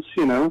 6 months,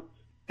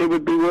 it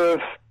would be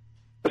worth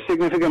a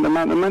significant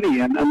amount of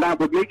money, and that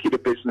would make it a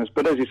business.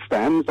 But as it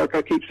stands, like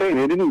I keep saying,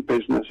 it isn't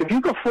business. If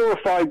you've got 4 or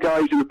 5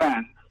 guys in a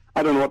band,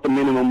 I don't know what the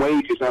minimum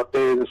wage is out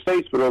there in the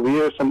States, but over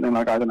here, something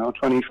like,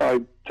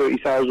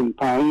 25,000-30,000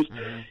 pounds.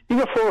 Mm-hmm. You've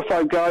got 4 or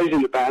 5 guys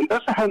in the band,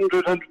 that's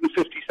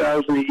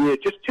 150,000 a year,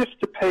 just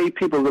to pay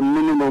people the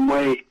minimum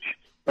wage,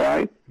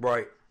 right?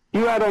 Right.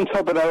 You add on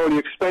top of that all the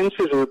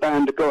expenses of the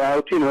band to go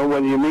out,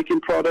 whether you're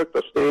making product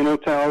or staying in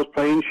hotels,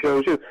 playing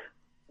shows,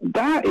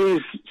 that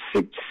is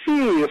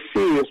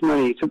serious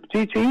money. To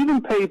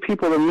even pay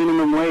people the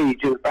minimum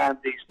wage in a band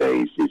these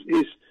days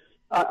is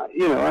I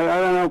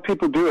don't know,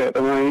 people do it,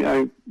 and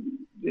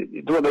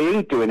they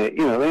ain't doing it,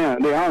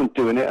 they aren't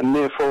doing it, and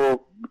therefore,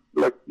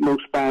 like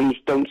most bands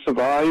don't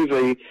survive.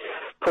 They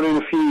put in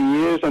a few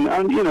years, and the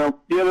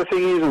other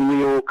thing is, and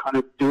we all kind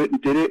of do it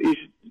and did it, is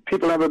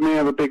people may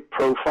have a big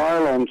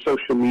profile on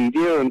social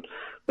media, and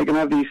they can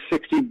have these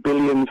 60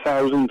 billion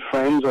thousand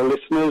friends or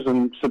listeners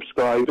and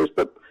subscribers,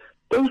 but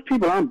those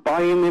people aren't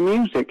buying their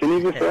music, and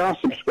even if they are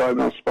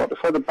subscribing on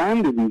Spotify, the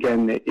band isn't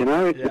getting it,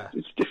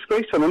 It's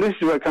disgraceful, and this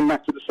is where I come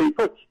back to the same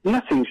point.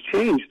 Nothing's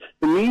changed.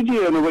 The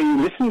media and the way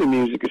you listen to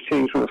music has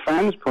changed from a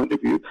fan's point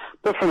of view,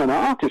 but from an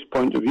artist's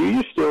point of view,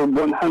 you're still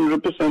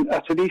 100%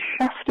 utterly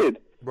shafted.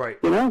 Right.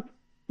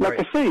 Like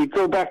I say, you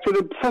go back to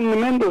the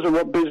fundamentals of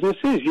what business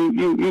is.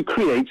 You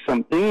create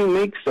something, you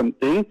make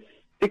something,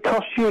 it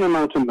costs you an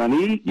amount of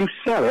money, you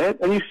sell it,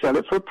 and you sell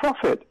it for a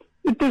profit.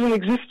 It doesn't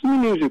exist in the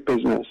music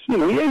business.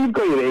 You've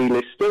got your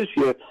A-listers,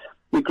 your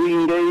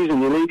Green Days and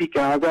your Lady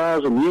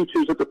Gagas and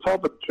U2s at the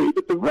top of the tree,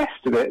 but the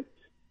rest of it,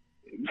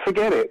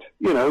 forget it.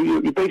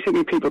 You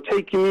basically, people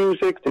take your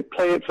music, they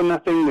play it for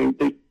nothing,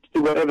 they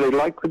do whatever they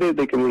like with it,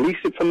 they can release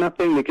it for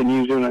nothing, they can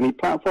use it on any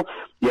platform.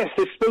 Yes,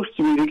 they're supposed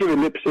to be, they give it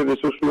lip service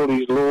with all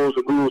these laws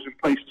and rules in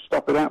place to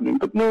stop it happening,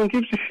 but no one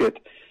gives a shit.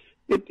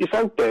 It's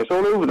out there, it's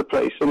all over the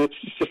place, and it's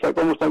just like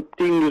almost like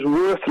deemed as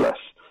worthless.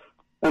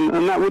 And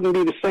that wouldn't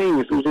be the same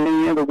if it was in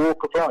any other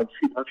walk of life.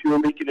 If you were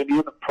making any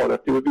other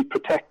product, it would be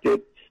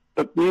protected.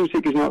 But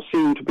music is not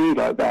seen to be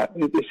like that.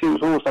 It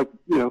seems almost like,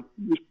 you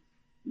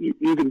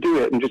can do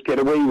it and just get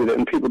away with it,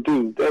 and people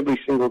do every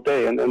single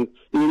day, and the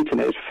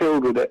internet is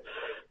filled with it.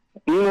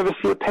 You never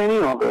see a penny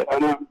of it.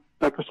 And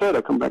like I said,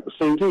 I come back to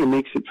the same thing. It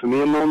makes it, for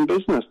me, a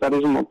non-business. That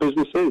isn't what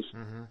business is.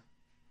 Mm-hmm.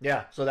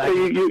 Yeah. So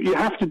you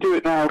have to do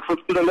it now for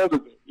the love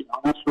of it.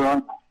 That's where I'm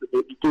at.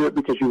 You do it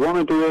because you want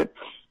to do it,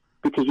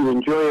 because you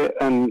enjoy it,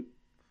 and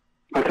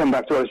I come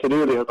back to what I said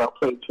earlier about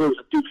playing tours.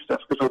 I do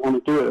stuff because I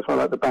want to do it. If I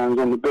like the band's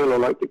on the bill or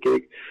like the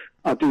gig,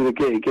 I'll do the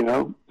gig,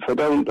 If I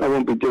don't, I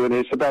won't be doing it.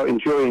 It's about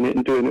enjoying it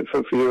and doing it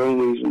for your own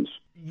reasons.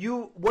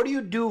 What do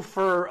you do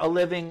for a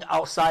living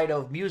outside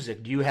of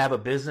music? Do you have a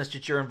business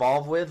that you're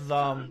involved with?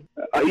 Yeah,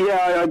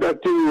 I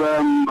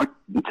do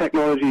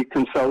technology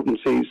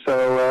consultancy,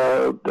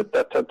 so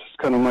that's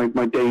kind of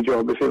my day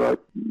job, if you like.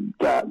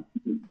 That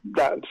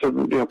sort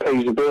of,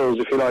 pays the bills,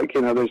 if you like.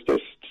 There's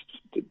just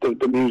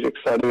the music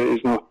side of it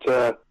is not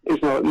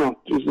there's not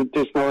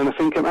enough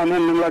income. And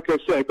then, like I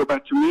said, go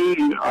back to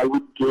me, I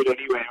wouldn't do it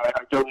anyway.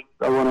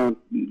 I want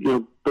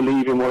to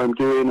believe in what I'm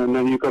doing, and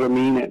then you've got to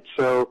mean it.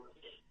 So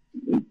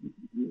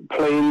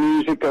playing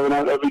music, going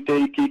out every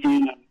day,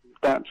 gigging,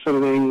 that sort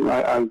of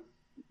thing,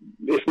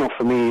 it's not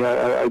for me.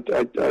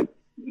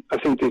 I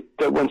think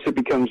that once it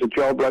becomes a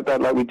job like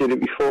that, like we did it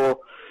before,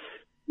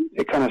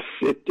 it kind of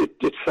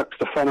it sucks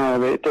the fun out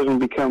of it. It doesn't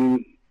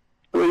become.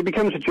 Well, it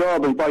becomes a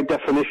job, and by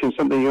definition,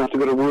 something you have to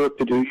go to work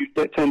to do. You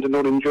tend to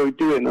not enjoy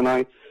doing, and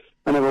I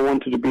never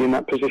wanted to be in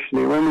that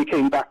position. When we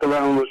came back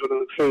around, was one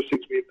of the first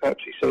things me and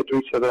Pepsi said to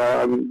each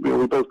other.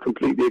 We both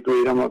completely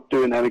agreed. I'm not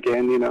doing that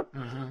again.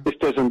 Mm-hmm. This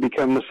doesn't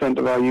become the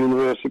centre of our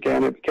universe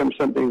again. It becomes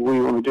something we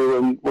want to do,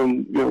 and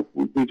when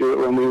we do it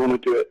when we want to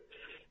do it,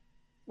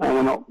 and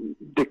we're not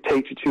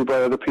dictated to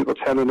by other people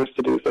telling us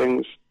to do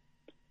things.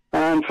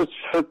 And for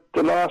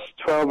the last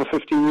 12 or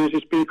 15 years,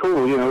 it's been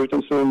cool. We've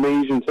done some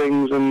amazing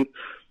things, and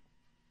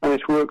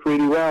it's worked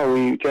really well.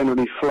 We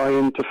generally fly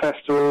into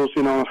festivals.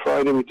 On a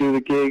Friday we do the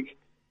gig,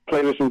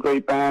 play with some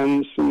great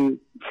bands, and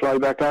fly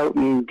back out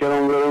and get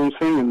on with our own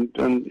thing,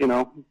 and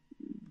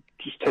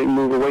just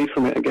move away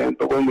from it again.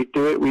 But when we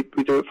do it, we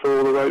do it for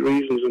all the right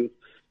reasons and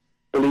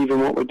believe in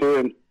what we're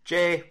doing.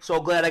 Jay,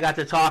 so glad I got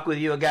to talk with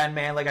you again,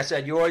 man. Like I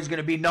said, you're always going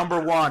to be number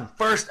one.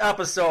 First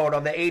episode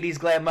of the 80s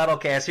Glam Metal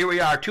Cast. Here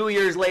we are, 2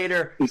 years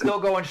later, still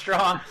going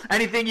strong.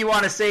 Anything you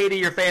want to say to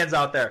your fans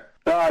out there?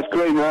 It's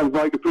great, man.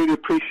 I really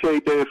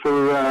appreciate it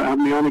for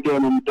having me on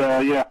again. And,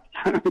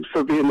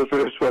 for being the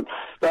first one.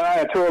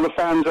 But to all the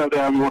fans out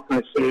there, what can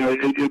I say?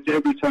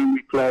 Every time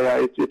we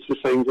play, it's the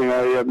same thing.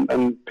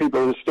 And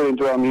people are still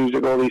into our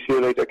music all these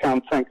years later. I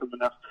can't thank them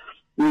enough.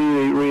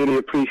 Really, really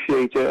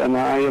appreciate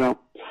it.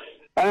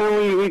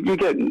 And we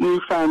get new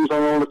fans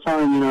on all the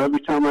time. Every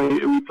time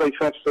we play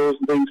festivals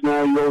and things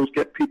now, you always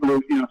get people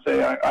who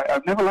say,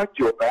 I've never liked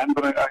your band,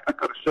 but I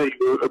got to say,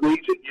 you're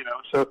amazing.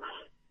 So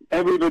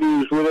everybody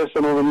who's with us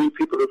and all the new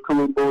people who've come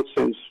on board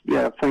since,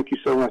 thank you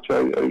so much.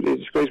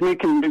 It's great.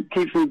 It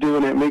keeps me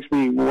doing it. It makes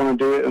me want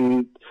to do it,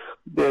 and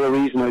they're the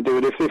reason I do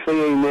it. If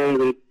they ain't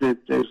there,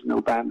 there's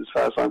no band as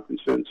far as I'm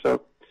concerned.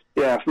 So,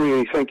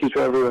 really, thank you to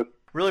everyone.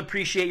 Really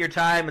appreciate your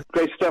time.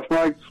 Great stuff,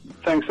 Mike.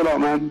 Thanks a lot,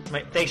 man.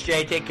 Thanks,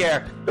 Jay. Take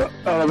care.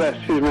 All the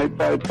best. Cheers, mate.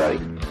 Bye.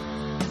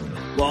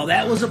 Well,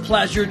 that was a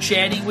pleasure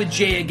chatting with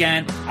Jay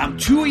again. I'm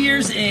 2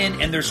 years in,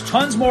 and there's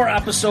tons more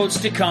episodes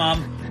to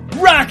come.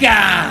 Rock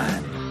on!